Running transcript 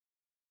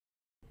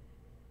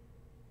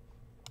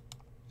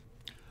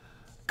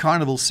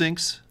Carnival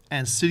Sinks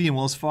and Citi and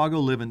Wells Fargo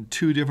live in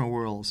two different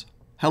worlds.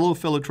 Hello,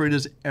 fellow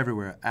traders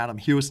everywhere. Adam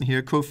Hewison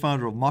here,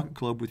 co-founder of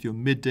MarketClub, with your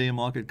midday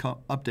market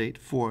update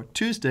for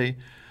Tuesday,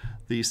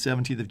 the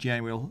 17th of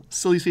January.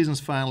 Silly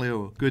season's finally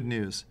over. Good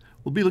news.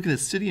 We'll be looking at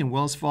Citi and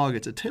Wells Fargo.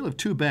 It's a tale of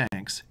two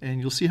banks,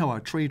 and you'll see how our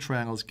trade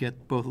triangles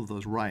get both of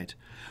those right.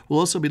 We'll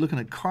also be looking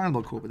at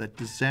Carnival Corp, that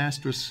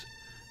disastrous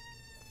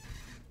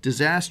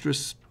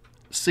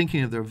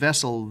sinking of their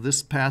vessel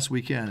this past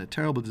weekend. A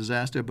terrible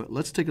disaster, but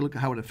let's take a look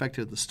at how it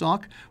affected the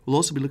stock. We'll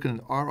also be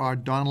looking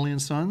at Donnelley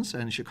and Sons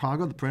in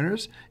Chicago, the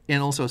printers,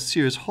 and also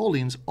Sears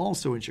Holdings,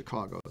 also in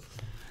Chicago.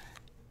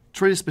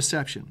 Traders'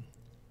 perception.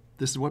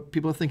 This is what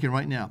people are thinking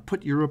right now.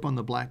 Put Europe on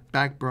the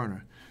back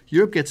burner.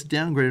 Europe gets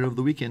downgraded over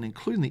the weekend,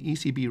 including the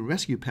ECB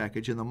rescue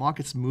package, and the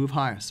markets move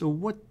higher. So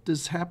what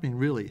is happening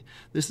really?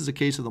 This is a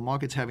case of the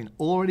markets having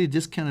already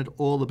discounted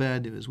all the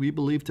bad news. We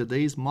believe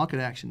today's market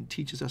action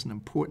teaches us an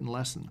important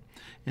lesson.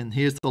 And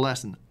here's the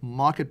lesson.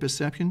 Market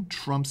perception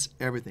trumps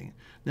everything.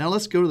 Now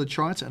let's go to the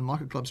charts and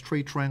MarketClub's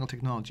Trade Triangle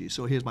Technology.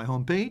 So here's my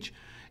home page.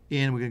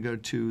 And we're going to go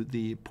to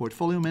the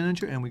Portfolio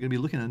Manager, and we're going to be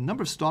looking at a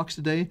number of stocks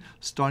today,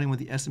 starting with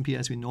the S&P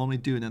as we normally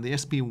do. Now, the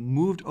S&P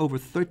moved over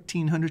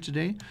 1,300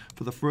 today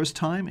for the first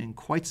time in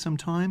quite some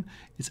time.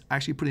 It's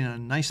actually putting in a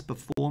nice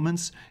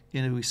performance,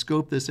 and if we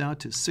scope this out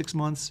to 6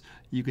 months,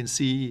 you can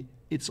see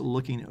it's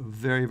looking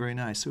very, very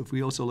nice. So if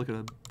we also look at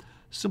a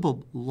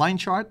simple line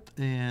chart,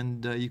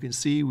 and you can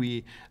see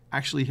we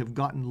actually have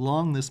gotten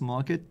long this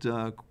market,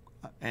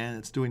 and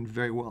it's doing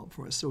very well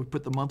for us. So we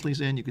put the monthlies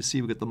in. You can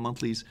see we got the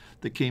monthlies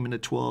that came in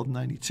at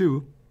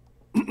 1292.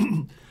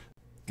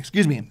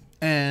 Excuse me.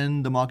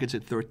 And the market's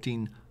at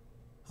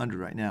 1300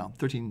 right now,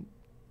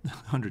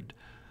 1300.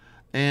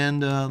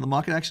 And the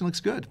market action looks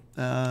good.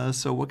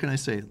 So what can I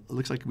say? It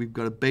looks like we've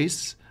got a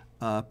base.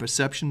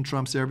 Perception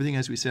trumps everything,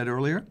 as we said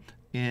earlier.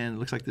 And it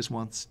looks like this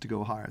wants to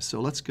go higher. So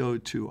let's go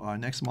to our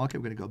next market.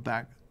 We're going to go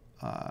back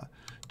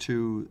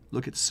to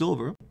look at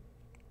silver.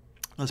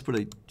 Let's put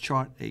a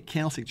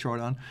candlestick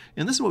chart on.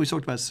 And this is what we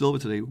talked about silver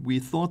today. We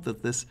thought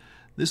that this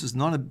is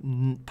not a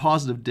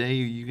positive day.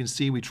 You can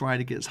see we tried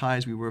to get as high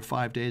as we were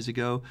 5 days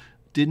ago.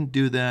 Didn't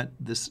do that.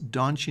 This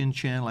Donchian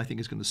channel, I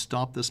think, is going to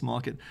stop this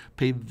market.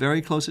 Pay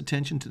very close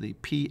attention to the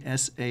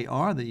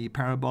PSAR, the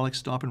parabolic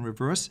stop and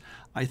reverse.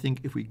 I think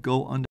if we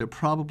go under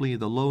probably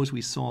the lows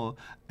we saw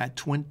at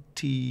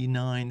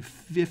 29.50,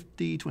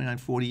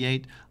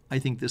 29.48, I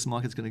think this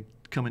market's going to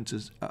come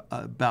into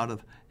a bout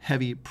of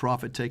heavy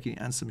profit taking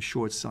and some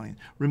short selling.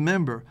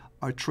 Remember,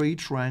 our trade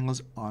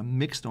triangles are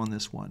mixed on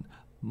this one.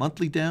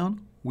 Monthly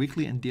down,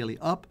 weekly and daily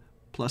up,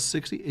 plus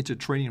 60. It's a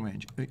trading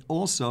range.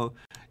 Also,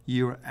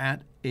 you're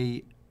at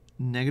a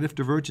negative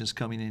divergence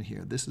coming in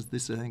here. This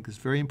I think is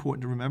very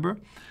important to remember.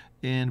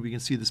 And we can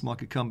see this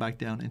market come back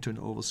down into an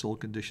oversold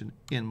condition,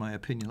 in my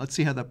opinion. Let's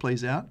see how that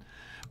plays out.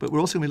 But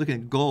we're also going to be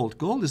looking at gold.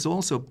 Gold has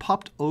also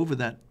popped over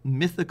that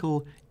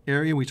mythical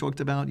area we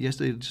talked about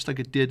yesterday, just like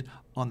it did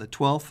on the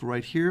 12th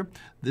right here.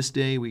 This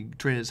day we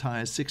traded as high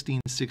as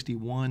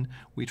 1661.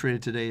 We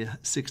traded today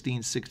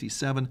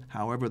 1667.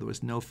 However, there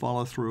was no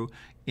follow through,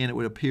 and it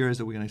would appear as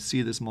though we're going to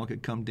see this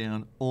market come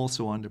down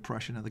also under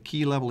pressure. Now the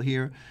key level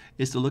here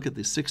is to look at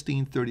the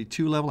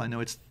 1632 level. I know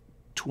it's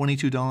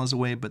 $22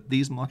 away, but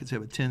these markets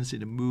have a tendency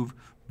to move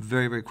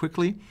very, very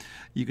quickly.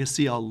 You can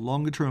see our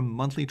longer-term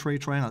monthly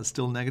trade triangle is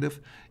still negative,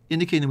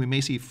 indicating that we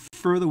may see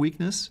further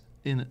weakness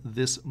in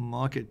this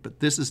market.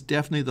 But this is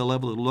definitely the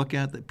level to look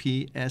at, the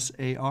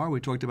PSAR. We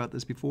talked about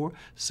this before,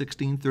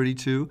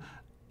 1632.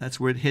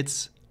 That's where it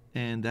hits,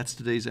 and that's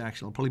today's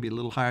action. It'll probably be a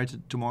little higher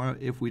tomorrow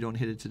if we don't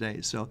hit it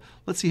today. So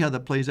let's see how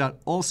that plays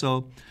out.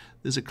 Also,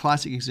 there's a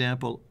classic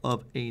example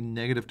of a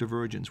negative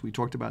divergence. We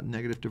talked about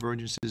negative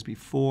divergences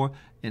before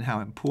and how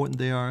important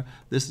they are.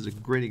 This is a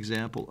great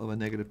example of a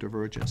negative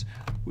divergence.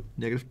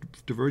 Negative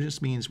divergence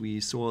means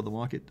we saw the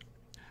market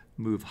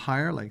move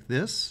higher like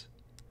this.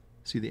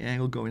 See the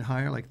angle going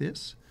higher like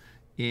this,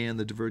 and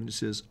the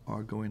divergences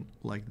are going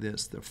like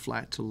this. They're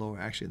flat to lower.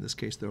 Actually, in this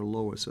case, they're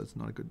lower, so it's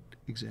not a good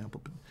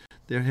example. But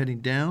they're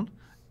heading down,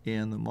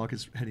 and the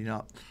market's heading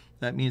up.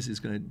 That means it's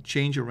going to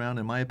change around.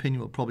 In my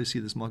opinion, we'll probably see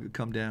this market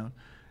come down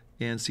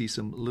and see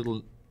some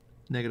little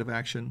negative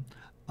action.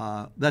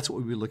 That's what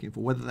we'll be looking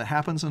for. Whether that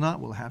happens or not,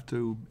 we'll have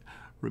to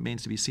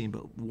remains to be seen.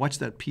 But watch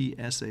that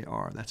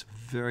PSAR. That's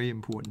very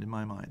important in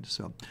my mind.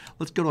 So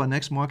let's go to our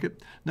next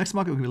market. Next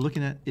market we're going to be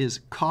looking at is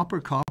copper.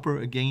 Copper,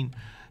 again,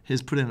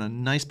 has put in a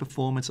nice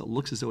performance. It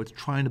looks as though it's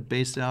trying to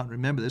base out.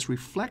 Remember, this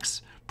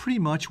reflects pretty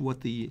much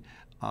what the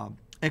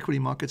equity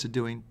markets are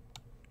doing.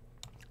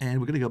 And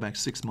we're going to go back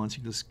 6 months.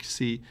 You can just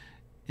see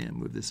and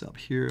move this up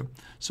here.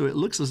 So it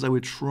looks as though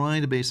we're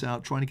trying to base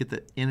out, trying to get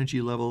the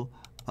energy level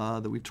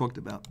that we've talked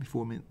about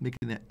before,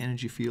 making that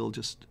energy field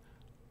just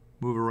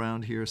move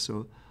around here.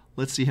 So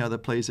let's see how that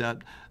plays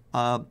out.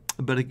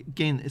 But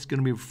again, it's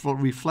going to be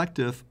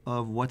reflective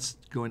of what's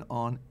going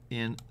on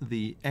in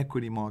the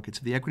equity markets.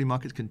 If the equity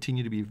markets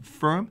continue to be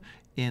firm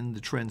and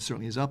the trend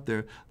certainly is up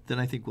there, then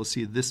I think we'll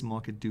see this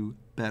market do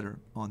better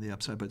on the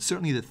upside. But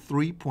certainly the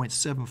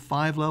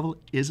 3.75 level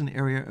is an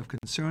area of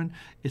concern.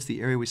 It's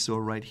the area we saw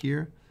right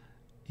here.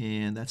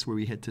 and that's where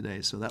we hit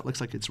today. So that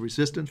looks like it's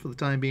resistance for the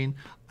time being.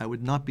 I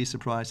would not be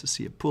surprised to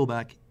see a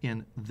pullback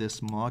in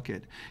this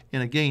market.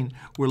 And again,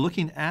 we're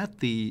looking at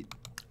the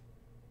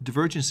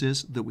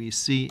divergences that we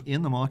see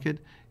in the market,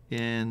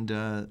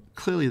 and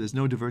clearly there's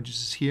no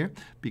divergences here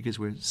because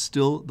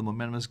the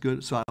momentum is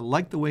good. So I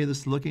like the way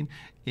this is looking,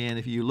 and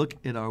if you look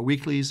at our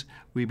weeklies,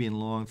 we've been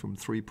long from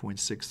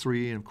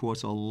 3.63, and of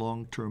course our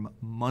long-term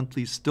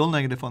monthly still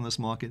negative on this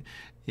market,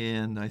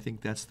 and I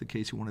think that's the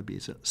case you want to be.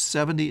 It's at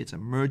 70, it's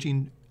an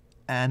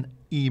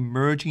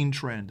emerging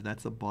trend.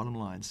 That's the bottom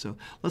line. So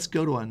let's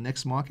go to our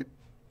next market.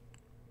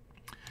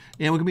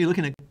 And we're going to be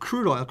looking at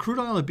crude oil. Crude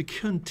oil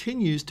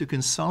continues to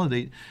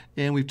consolidate,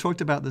 and we've talked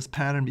about this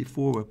pattern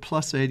before with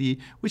plus 80,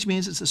 which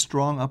means it's a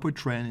strong upward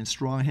trend in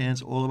strong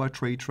hands. All of our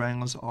trade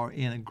triangles are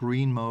in a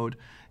green mode,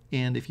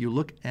 and if you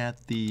look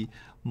at the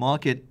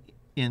market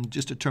in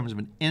just in terms of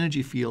an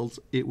energy field,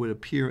 it would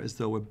appear as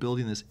though we're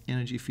building this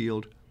energy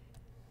field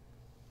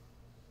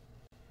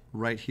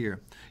right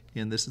here.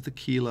 And this is the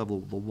key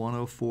level, the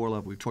 104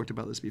 level. We've talked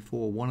about this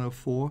before.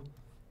 104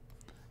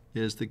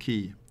 is the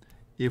key.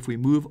 If we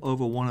move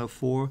over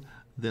 104,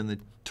 then the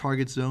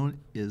target zone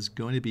is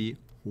going to be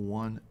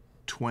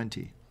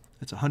 120.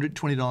 That's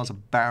 $120 a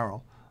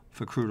barrel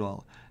for crude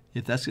oil.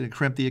 If that's going to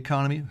crimp the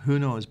economy, who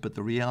knows? But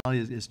the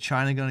reality is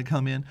China going to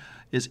come in?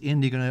 Is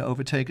India going to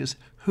overtake us?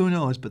 Who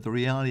knows? But the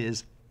reality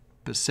is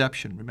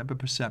perception. Remember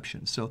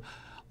perception. So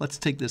let's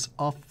take this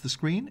off the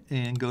screen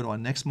and go to our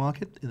next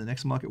market. And the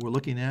next market we're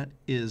looking at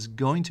is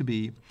going to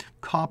be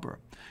copper.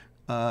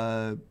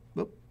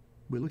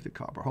 We looked at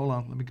copper. Hold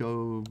on. Let me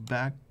go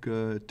back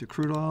to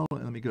crude oil,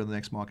 and let me go to the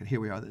next market. Here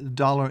we are. The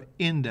dollar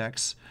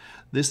index.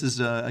 This is,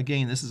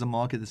 again, this is a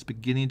market that's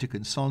beginning to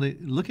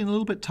consolidate. Looking a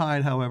little bit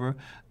tired, however.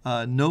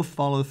 No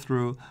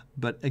follow-through.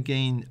 But,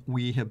 again,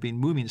 we have been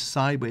moving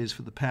sideways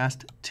for the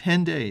past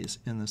 10 days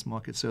in this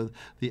market. So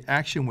the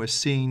action we're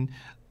seeing,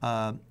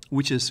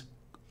 which is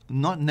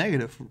not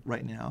negative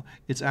right now,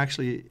 it's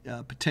actually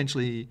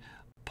potentially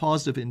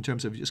positive in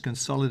terms of just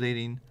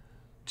consolidating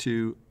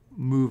to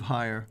move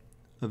higher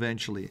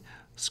eventually.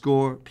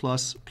 Score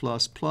plus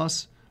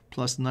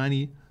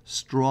 90,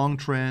 strong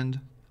trend,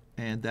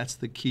 and that's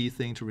the key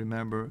thing to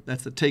remember.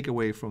 That's the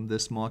takeaway from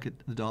this market.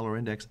 The dollar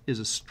index is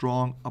a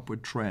strong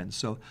upward trend.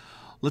 So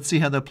let's see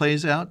how that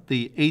plays out.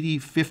 The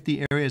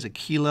 80-50 area is a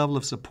key level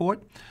of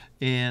support,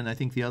 and I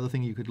think the other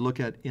thing you could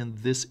look at in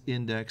this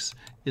index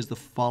is the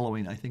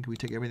following. I think we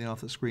take everything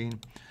off the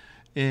screen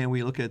and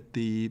we look at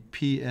the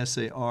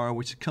PSAR,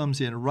 which comes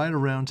in right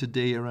around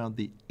today around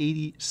the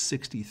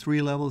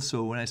 80-63 level.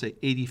 So when I say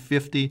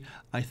 80-50,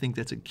 I think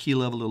that's a key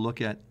level to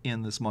look at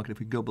in this market. If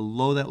we go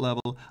below that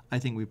level, I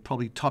think we've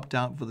probably topped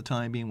out for the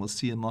time being. We'll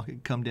see the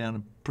market come down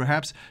and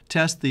perhaps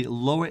test the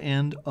lower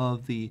end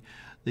of the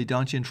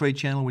Donnelley trade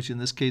channel, which in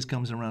this case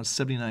comes in around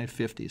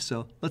 79.50.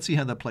 So let's see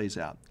how that plays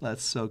out.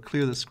 Let's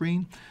clear the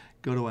screen,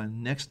 go to our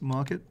next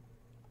market.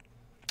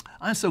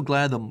 I'm so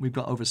glad that we've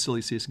got over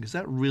silly season, because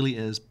that really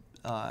is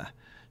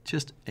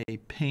just a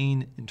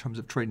pain in terms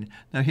of trading.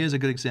 Now here's a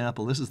good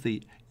example. This is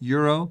the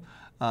euro.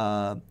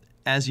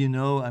 As you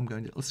know,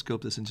 let's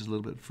scope this in just a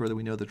little bit further.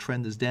 We know the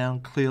trend is down,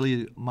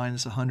 clearly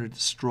minus 100,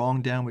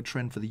 strong downward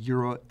trend for the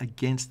euro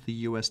against the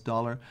US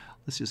dollar.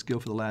 Let's just go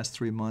for the last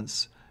 3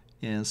 months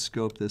and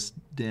scope this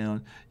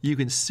down. You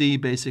can see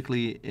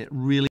basically it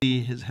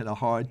really has had a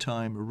hard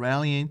time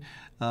rallying.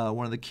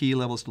 One of the key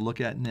levels to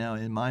look at now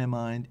in my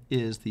mind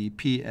is the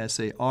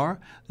PSAR.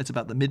 That's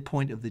about the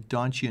midpoint of the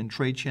Donnelley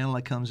trade channel.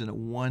 That comes in at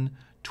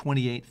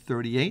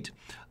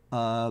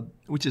 128.38,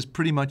 which is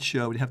pretty much,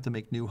 we'd have to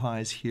make new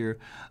highs here.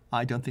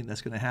 I don't think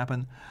that's going to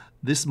happen.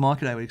 This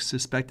market, I would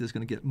suspect, is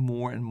going to get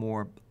more and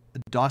more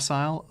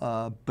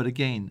docile, but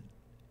again,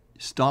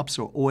 stops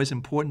are always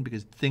important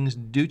because things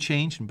do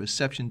change and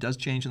perception does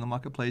change in the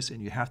marketplace,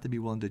 and you have to be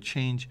willing to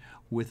change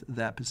with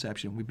that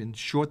perception. We've been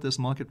short this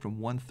market from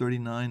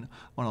 139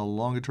 on our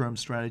longer term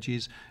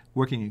strategies,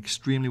 working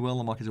extremely well.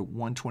 The market's at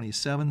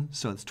 127,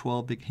 so it's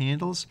 12 big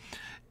handles.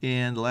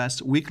 And the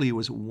last weekly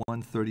was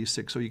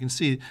 136. So you can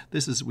see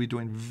we're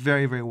doing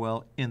very, very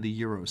well in the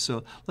euro.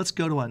 So let's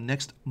go to our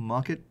next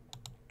market.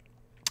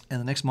 And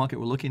the next market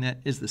we're looking at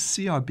is the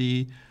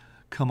CRB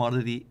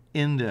Commodity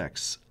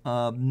Index.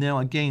 Now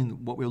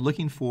again, what we're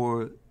looking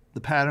for,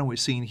 the pattern we're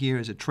seeing here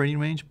is a trading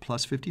range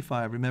plus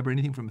 55. Remember,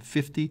 anything from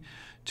 50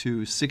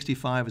 to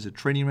 65 is a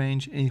trading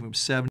range. Anything from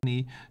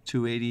 70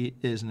 to 80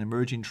 is an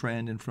emerging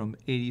trend, and from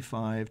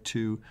 85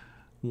 to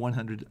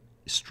 100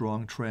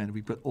 strong trend.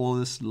 We've got all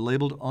this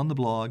labeled on the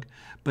blog,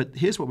 but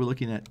here's what we're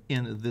looking at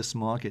in this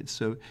market.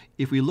 So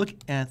if we look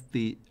at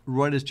the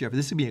Reuters Jeffrey,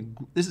 this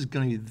is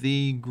going to be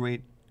the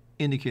great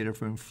indicator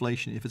for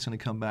inflation if it's going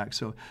to come back.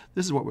 So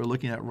this is what we're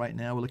looking at right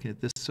now. We're looking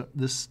at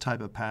this type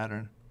of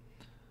pattern,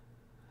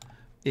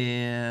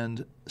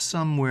 and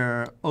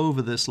somewhere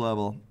over this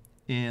level,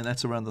 and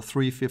that's around the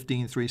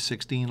 315,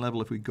 316 level.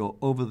 If we go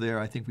over there,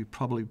 I think we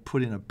probably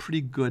put in a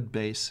pretty good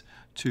base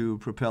to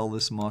propel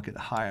this market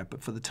higher.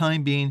 But for the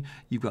time being,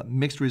 you've got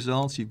mixed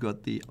results. You've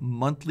got the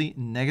monthly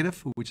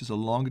negative, which is a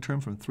longer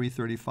term from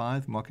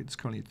 335. The market is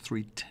currently at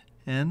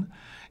 310.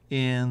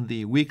 And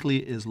the weekly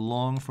is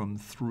long from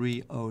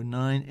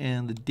 309.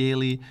 And the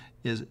daily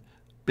is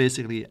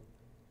basically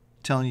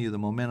telling you the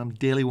momentum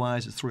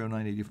daily-wise is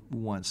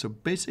 309.81. So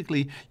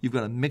basically, you've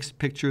got a mixed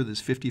picture. There's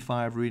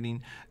 55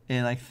 reading,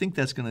 and I think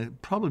that's going to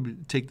probably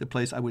take the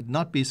place. I would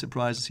not be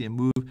surprised to see a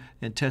move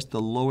and test the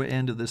lower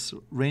end of this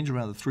range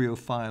around the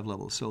 305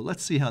 level. So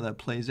let's see how that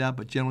plays out.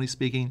 But generally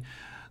speaking,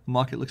 the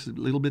market looks a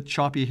little bit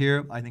choppy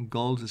here. I think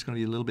gold is going to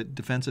be a little bit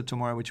defensive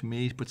tomorrow, which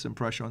may put some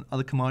pressure on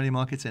other commodity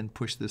markets and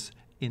push this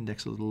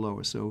index a little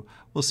lower. So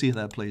we'll see how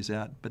that plays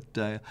out. But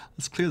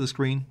let's clear the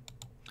screen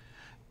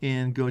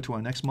and go to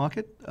our next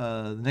market.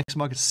 The next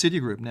market is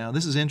Citigroup. Now,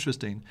 this is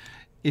interesting.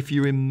 If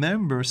you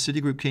remember,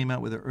 Citigroup came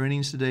out with their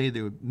earnings today.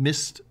 They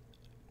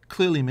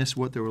clearly missed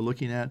what they were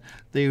looking at.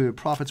 Their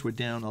profits were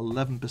down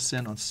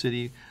 11% on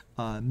Citi.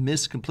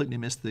 Completely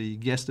missed the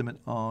guesstimate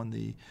on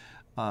the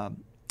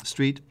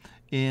street.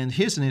 And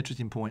here's an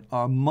interesting point.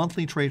 Our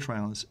monthly trade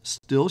triangles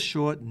still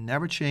short,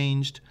 never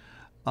changed.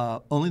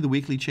 Only the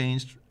weekly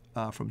changed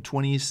from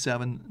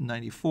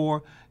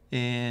 27.94.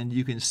 And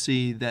you can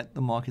see that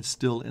the market's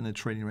still in the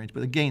trading range.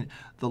 But again,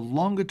 the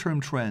longer-term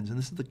trends, and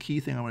this is the key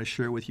thing I want to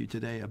share with you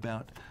today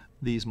about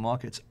these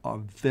markets, are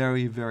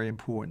very, very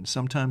important.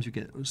 Sometimes you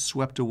get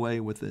swept away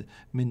with the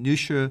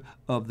minutiae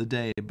of the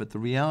day, but the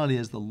reality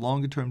is the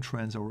longer-term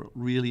trends are what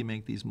really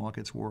make these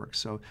markets work.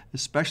 So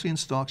especially in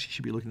stocks, you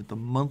should be looking at the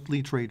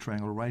monthly trade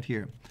triangle right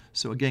here.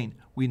 So again,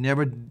 we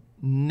never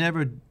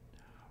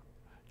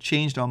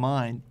changed our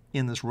mind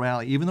in this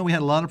rally, even though we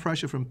had a lot of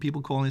pressure from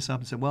people calling us up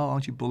and said, well,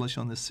 aren't you bullish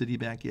on this Citi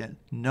back yet?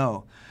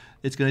 No.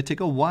 It's going to take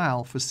a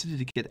while for Citi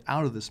to get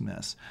out of this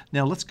mess.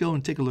 Now, let's go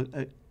and take a look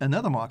at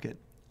another market,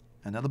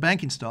 another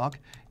banking stock,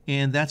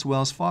 and that's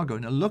Wells Fargo.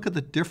 Now, look at the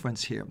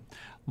difference here.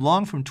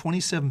 Long from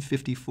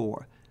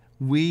 27.54.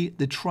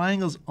 The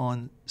triangles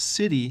on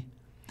Citi,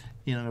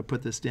 and I'm going to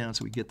put this down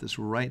so we get this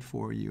right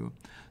for you.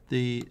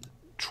 The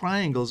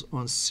triangles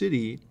on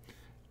Citi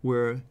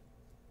were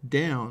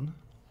down,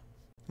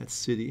 that's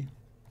Citi,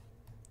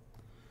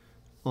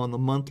 on the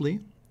monthly,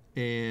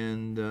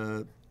 and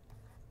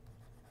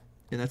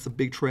that's a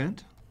big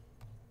trend.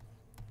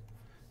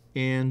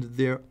 And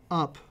they're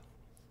up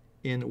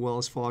in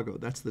Wells Fargo.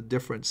 That's the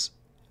difference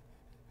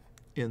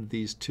in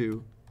these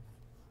two.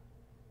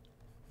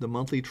 The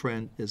monthly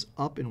trend is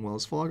up in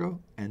Wells Fargo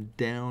and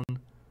down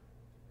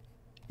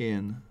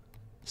in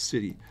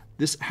Citi.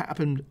 This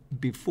happened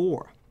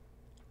before.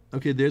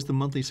 Okay, there's the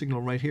monthly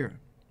signal right here.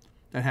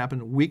 That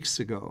happened weeks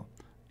ago.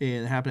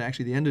 And it happened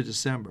actually the end of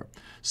December.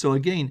 So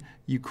again,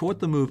 you caught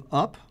the move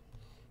up,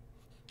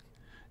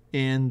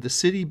 and the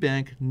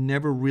Citibank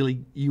never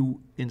really,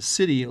 in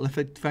Citi, in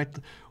fact,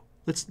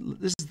 this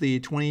is the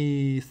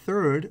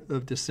 23rd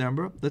of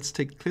December. Let's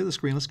clear the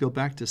screen. Let's go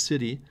back to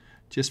Citi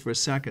just for a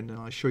second, and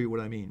I'll show you what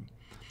I mean.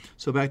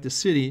 So back to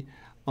Citi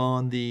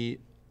on the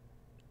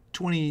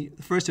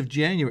 21st of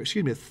January,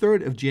 excuse me, the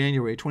 3rd of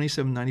January,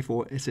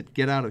 27.94, it said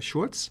get out of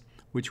shorts,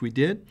 which we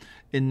did,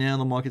 and now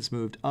the market's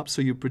moved up.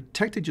 So you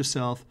protected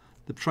yourself.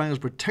 The triangles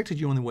protected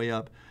you on the way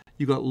up.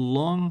 You got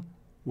long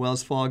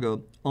Wells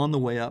Fargo on the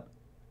way up.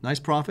 Nice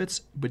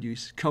profits, but you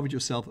covered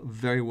yourself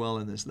very well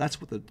in this.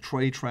 That's what the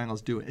trade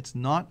triangles do. It's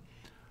not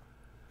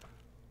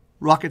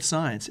rocket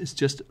science. It's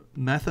just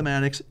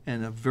mathematics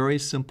and a very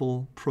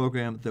simple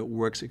program that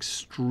works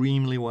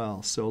extremely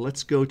well. So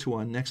let's go to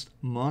our next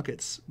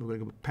markets. We're going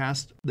to go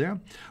past there.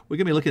 We're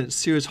going to be looking at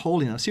Sears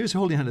Holding. Now, Sears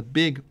Holding had a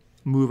big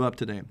move up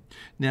today.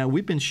 Now,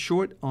 we've been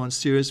short on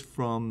Sears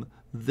from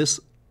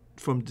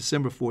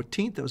December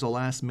 14th. That was our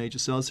last major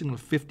sell signal,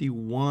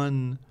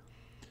 51.14.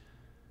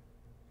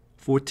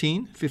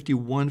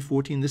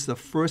 51.14. This is the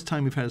first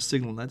time we've had a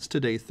signal. That's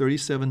today,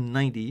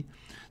 37.90.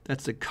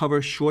 That's to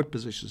cover short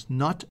positions,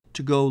 not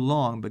to go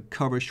long, but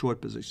cover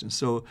short positions.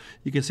 So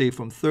you can say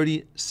from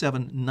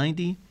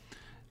 37.90,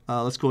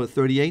 let's go to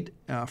 38.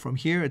 From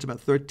here, it's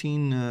about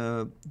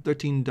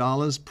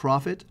 $13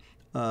 profit.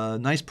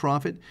 Nice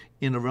profit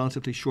in a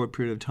relatively short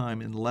period of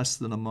time, in less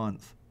than a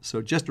month.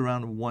 So just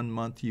around 1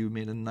 month, you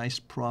made a nice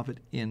profit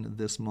in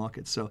this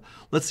market. So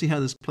let's see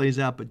how this plays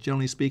out. But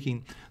generally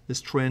speaking,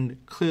 this trend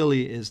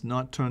clearly is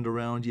not turned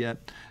around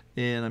yet.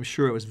 And I'm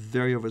sure it was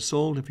very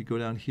oversold. If you go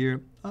down here,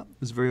 it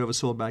was very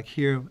oversold back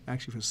here,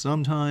 actually for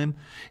some time.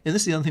 And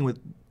this is the other thing with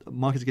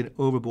markets getting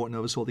overbought and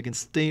oversold. They can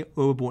stay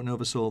overbought and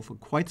oversold for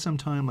quite some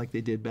time, like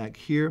they did back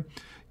here.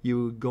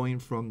 You going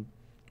from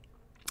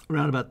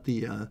around about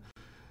the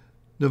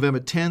November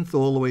 10th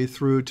all the way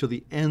through to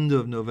the end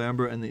of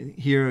November, and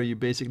here you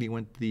basically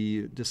went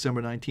the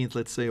December 19th,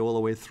 let's say, all the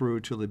way through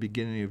to the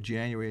beginning of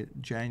January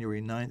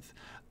 9th,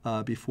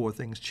 before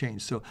things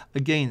change. So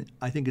again,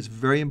 I think it's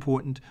very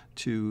important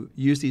to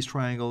use these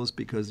triangles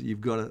because you've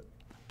got a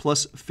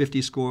plus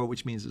 50 score,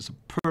 which means it's a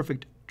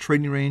perfect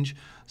trading range.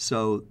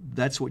 So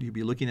that's what you'd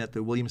be looking at,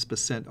 the Williams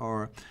percent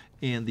R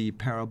and the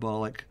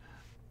parabolic,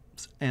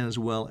 and as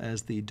well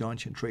as the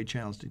Donchian trade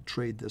channels to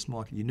trade this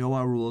market. You know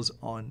our rules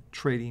on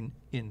trading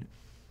in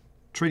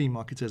trading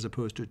markets as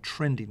opposed to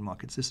trending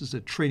markets. This is a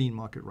trading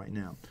market right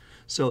now.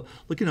 So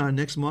looking at our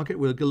next market,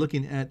 we're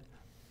looking at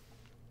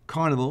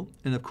Carnival,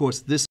 and of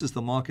course, this is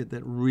the market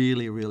that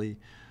really, really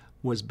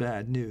was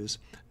bad news.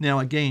 Now,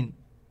 again,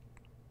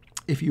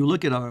 if you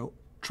look at our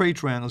trade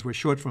triangles, we're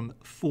short from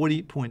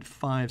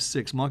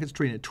 40.56. Market's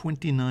trading at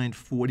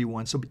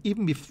 29.41. So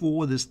even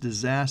before this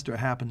disaster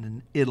happened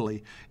in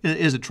Italy, it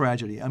is a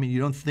tragedy. I mean,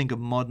 you don't think of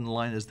modern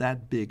line as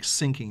that big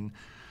sinking.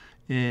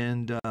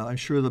 And I'm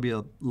sure there'll be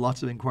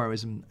lots of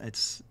inquiries, and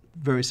it's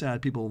very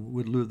sad people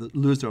would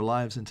lose their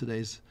lives in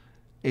today's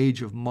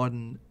age of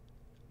modern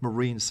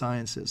marine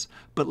sciences.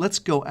 But let's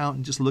go out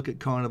and just look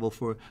at Carnival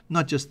for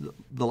not just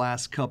the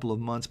last couple of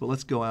months, but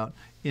let's go out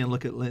and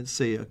look at, let's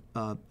say,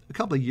 a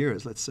couple of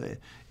years, let's say.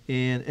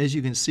 And as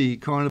you can see,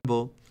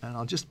 Carnival, and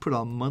I'll just put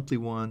our monthly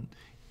one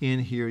in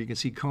here. You can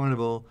see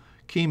Carnival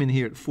came in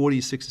here at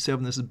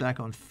 40.67. This is back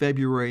on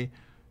February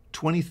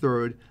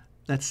 23rd.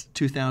 That's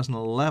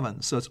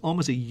 2011. So it's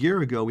almost a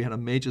year ago we had a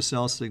major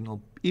sell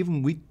signal.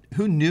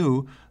 Who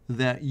knew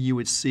that you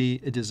would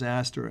see a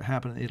disaster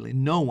happen in Italy?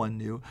 No one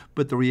knew,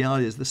 but the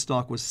reality is the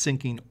stock was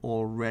sinking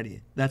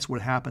already. That's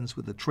what happens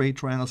with the trade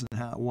triangles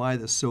and why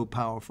they're so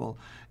powerful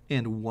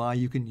and why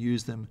you can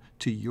use them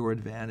to your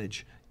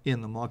advantage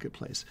in the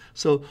marketplace.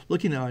 So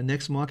looking at our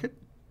next market,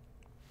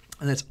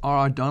 and that's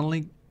R.R.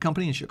 Donnelley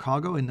Company in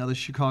Chicago, another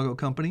Chicago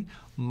company,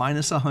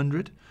 minus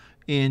 100.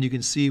 And you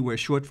can see we're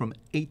short from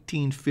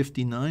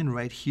 1859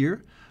 right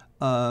here.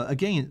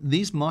 Again,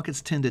 these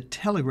markets tend to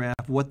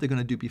telegraph what they're going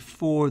to do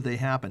before they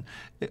happen.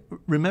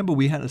 Remember,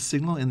 we had a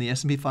signal in the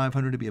S&P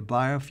 500 to be a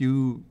buyer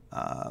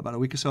about a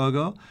week or so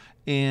ago,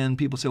 and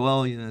people say,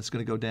 well, it's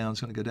going to go down,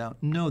 it's going to go down.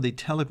 No, they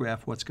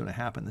telegraph what's going to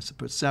happen. It's a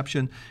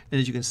perception.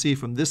 And as you can see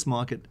from this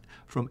market,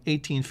 from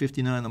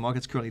 1859, the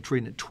market's currently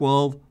trading at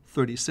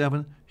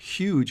 12.37.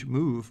 Huge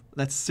move.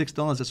 That's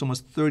 $6. That's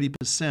almost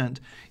 30%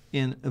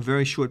 in a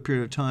very short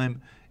period of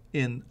time.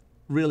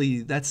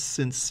 Really, that's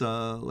since,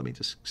 let me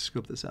just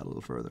scoop this out a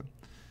little further.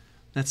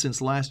 That's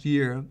since last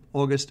year,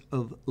 August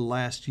of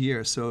last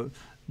year. So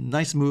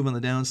nice move on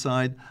the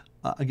downside.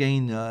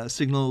 Again,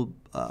 signal,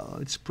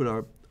 let's put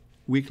our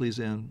weeklies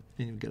in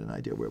and you get an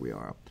idea where we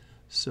are.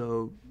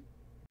 So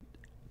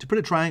to put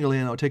a triangle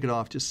in, I'll take it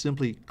off. Just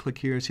simply click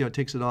here, see how it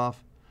takes it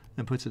off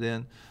and puts it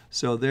in.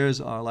 So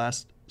there's our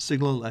last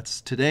signal. That's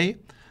today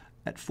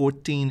at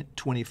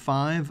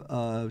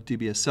 14.25 to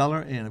be a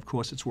seller. And of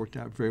course, it's worked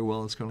out very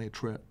well. It's currently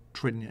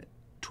trading at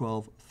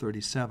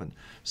 12.37.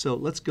 So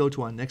let's go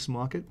to our next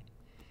market.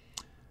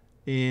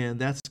 And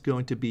that's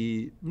going to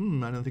be,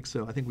 I don't think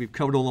so. I think we've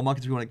covered all the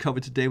markets we want to cover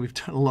today. We've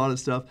done a lot of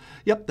stuff.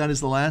 Yep, that is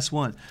the last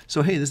one.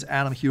 So, hey, this is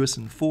Adam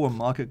Hewison for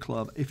Market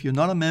Club. If you're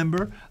not a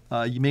member,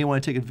 you may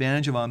want to take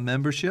advantage of our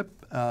membership.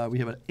 We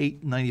have an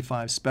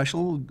 $8.95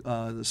 special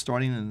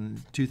starting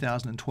in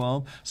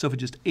 2012. So for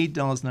just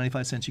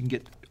 $8.95, you can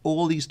get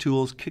all these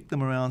tools, kick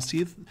them around,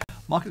 see if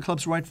Market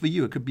Club's right for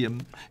you. It could be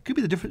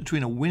the difference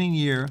between a winning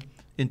year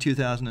in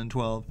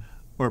 2012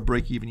 or a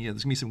break-even year.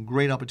 There's going to be some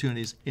great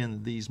opportunities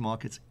in these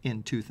markets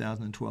in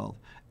 2012.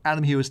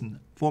 Adam Hewison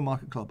for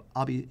Market Club.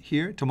 I'll be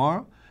here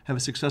tomorrow. Have a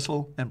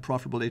successful and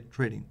profitable day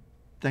trading.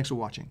 Thanks for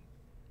watching.